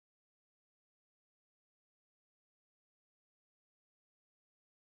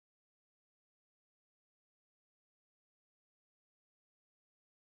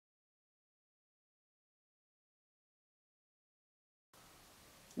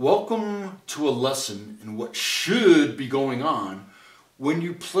Welcome to a lesson in what should be going on when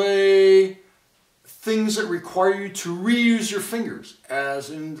you play things that require you to reuse your fingers, as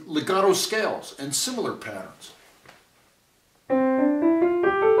in legato scales and similar patterns.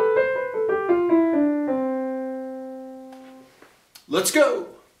 Let's go!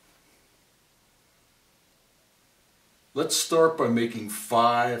 Let's start by making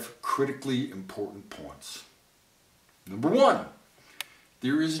 5 critically important points. Number 1.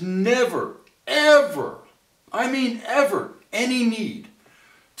 There is never, ever, I mean ever, any need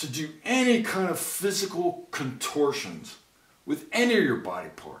to do any kind of physical contortions with any of your body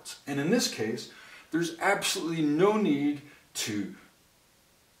parts. And in this case, there's absolutely no need to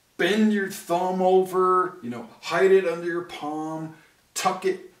bend your thumb over, hide it under your palm, tuck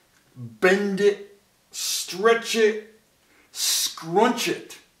it, bend it, stretch it, scrunch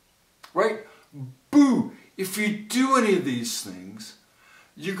it, right? Boo! If you do any of these things,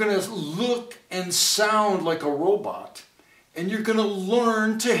 you're going to look and sound like a robot, and you're going to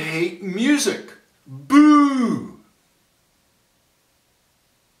learn to hate music. Boo!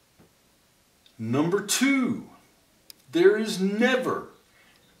 Number 2, there is never,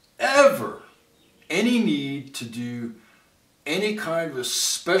 ever any need to do any kind of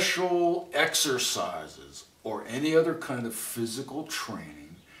special exercises or any other kind of physical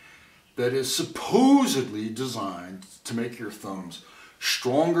training that is supposedly designed to make your thumbs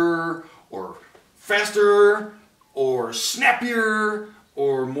stronger or faster or snappier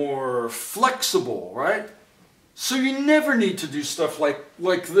or more flexible, right? So you never need to do stuff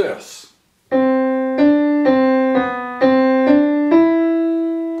like this.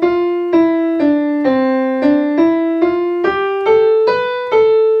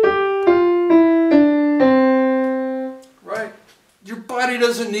 Right? Your body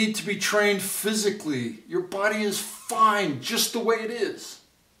doesn't need to be trained physically. Your body is fine just the way it is.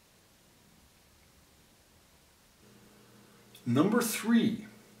 Number 3,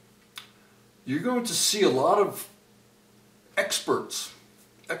 you're going to see a lot of experts,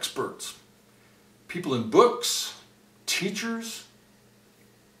 people in books, teachers,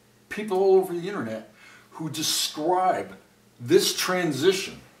 people all over the internet who describe this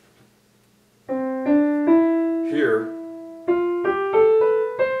transition here,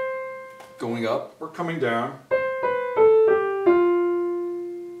 going up or coming down,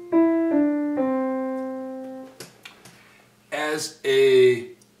 as a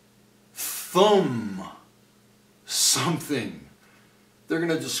thumb something. They're going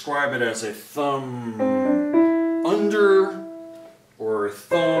to describe it as a thumb under, or a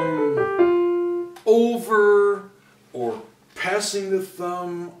thumb over, or passing the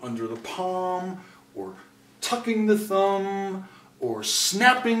thumb under the palm, or tucking the thumb, or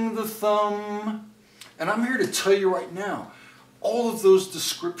snapping the thumb. And I'm here to tell you right now, all of those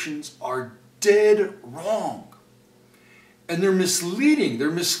descriptions are dead wrong. And they're misleading.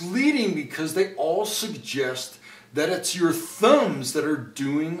 They're misleading because they all suggest that it's your thumbs that are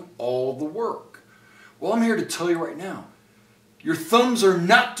doing all the work. Well, I'm here to tell you right now, your thumbs are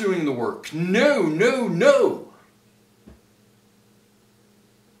not doing the work. No, no, no.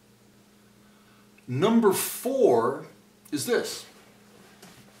 Number 4 is this.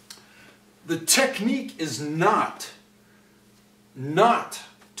 The technique is not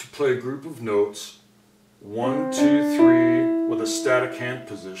to play a group of notes 1, 2, 3 with a static hand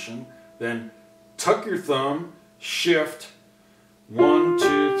position, then tuck your thumb, shift, 1,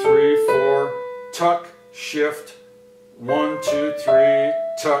 2, 3, 4, tuck, shift, 1, 2, 3,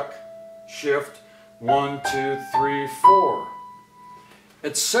 tuck, shift, 1, 2, 3, 4,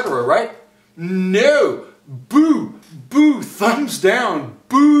 etc., right? No! Boo! Boo! Thumbs down!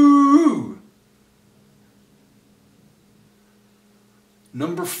 Boo!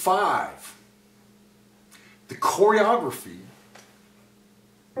 Number 5. The choreography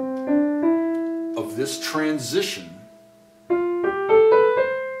of this transition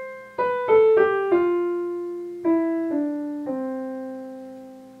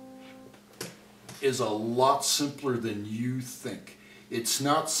is a lot simpler than you think. It's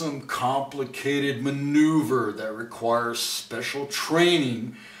not some complicated maneuver that requires special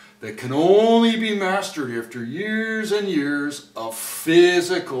training that can only be mastered after years and years of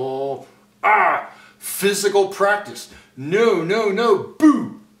physical practice. No, no, no,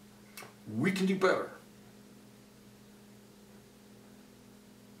 boo! We can do better.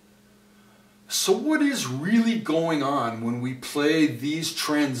 So what is really going on when we play these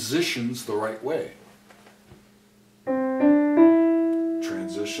transitions the right way?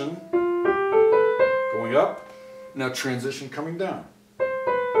 Transition, going up, now transition coming down.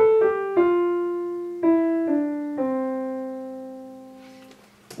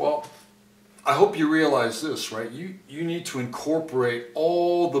 Well, I hope you realize this, right? You need to incorporate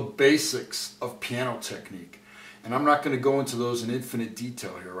all the basics of piano technique. And I'm not going to go into those in infinite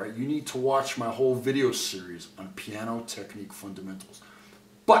detail here, right? You need to watch my whole video series on piano technique fundamentals.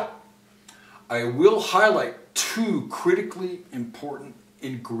 But I will highlight two critically important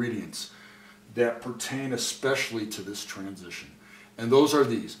ingredients that pertain especially to this transition. And those are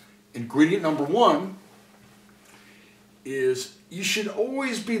these. Ingredient number one is you should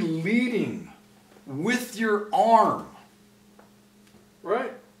always be leading with your arm,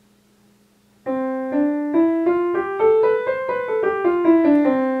 right?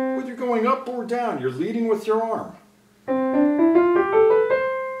 Whether you're going up or down, you're leading with your arm.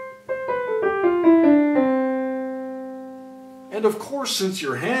 And of course, since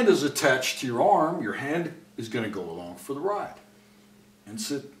your hand is attached to your arm, your hand is going to go along for the ride. And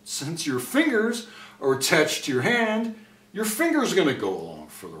since your fingers are attached to your hand, your fingers are going to go along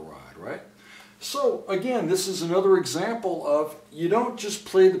for the ride, right? So again, this is another example of you don't just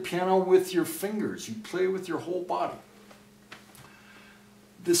play the piano with your fingers, you play with your whole body.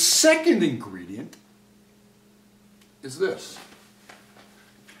 The second ingredient is this.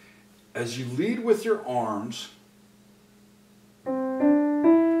 As you lead with your arms,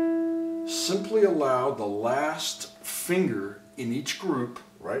 simply allow the last finger in each group,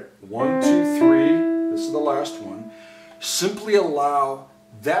 right? 1, 2, 3, this is the last one. Simply allow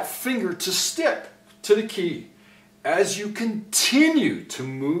that finger to stick to the key as you continue to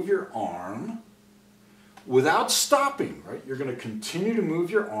move your arm without stopping, right? You're going to continue to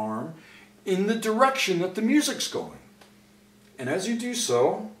move your arm in the direction that the music's going. And as you do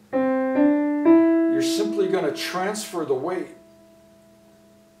so, you're simply going to transfer the weight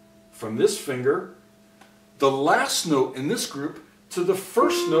from this finger, the last note in this group, to the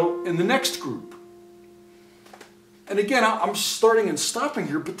first note in the next group. And again, I'm starting and stopping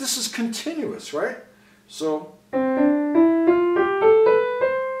here, but this is continuous, right? So, and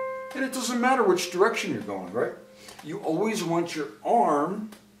it doesn't matter which direction you're going, right? You always want your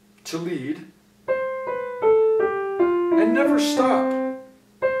arm to lead and never stop.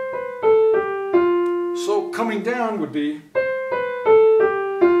 So coming down would be,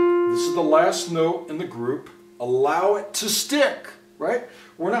 this is the last note in the group. Allow it to stick, right?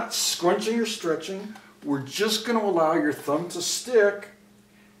 We're not scrunching or stretching. We're just going to allow your thumb to stick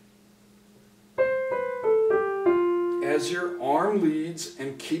as your arm leads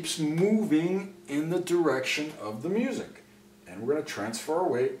and keeps moving in the direction of the music. And we're going to transfer our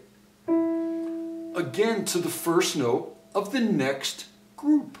weight again to the first note of the next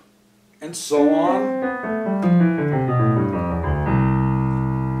group. And so on.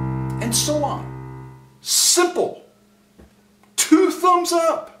 And so on. Simple. 2 thumbs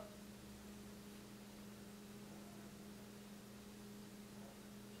up.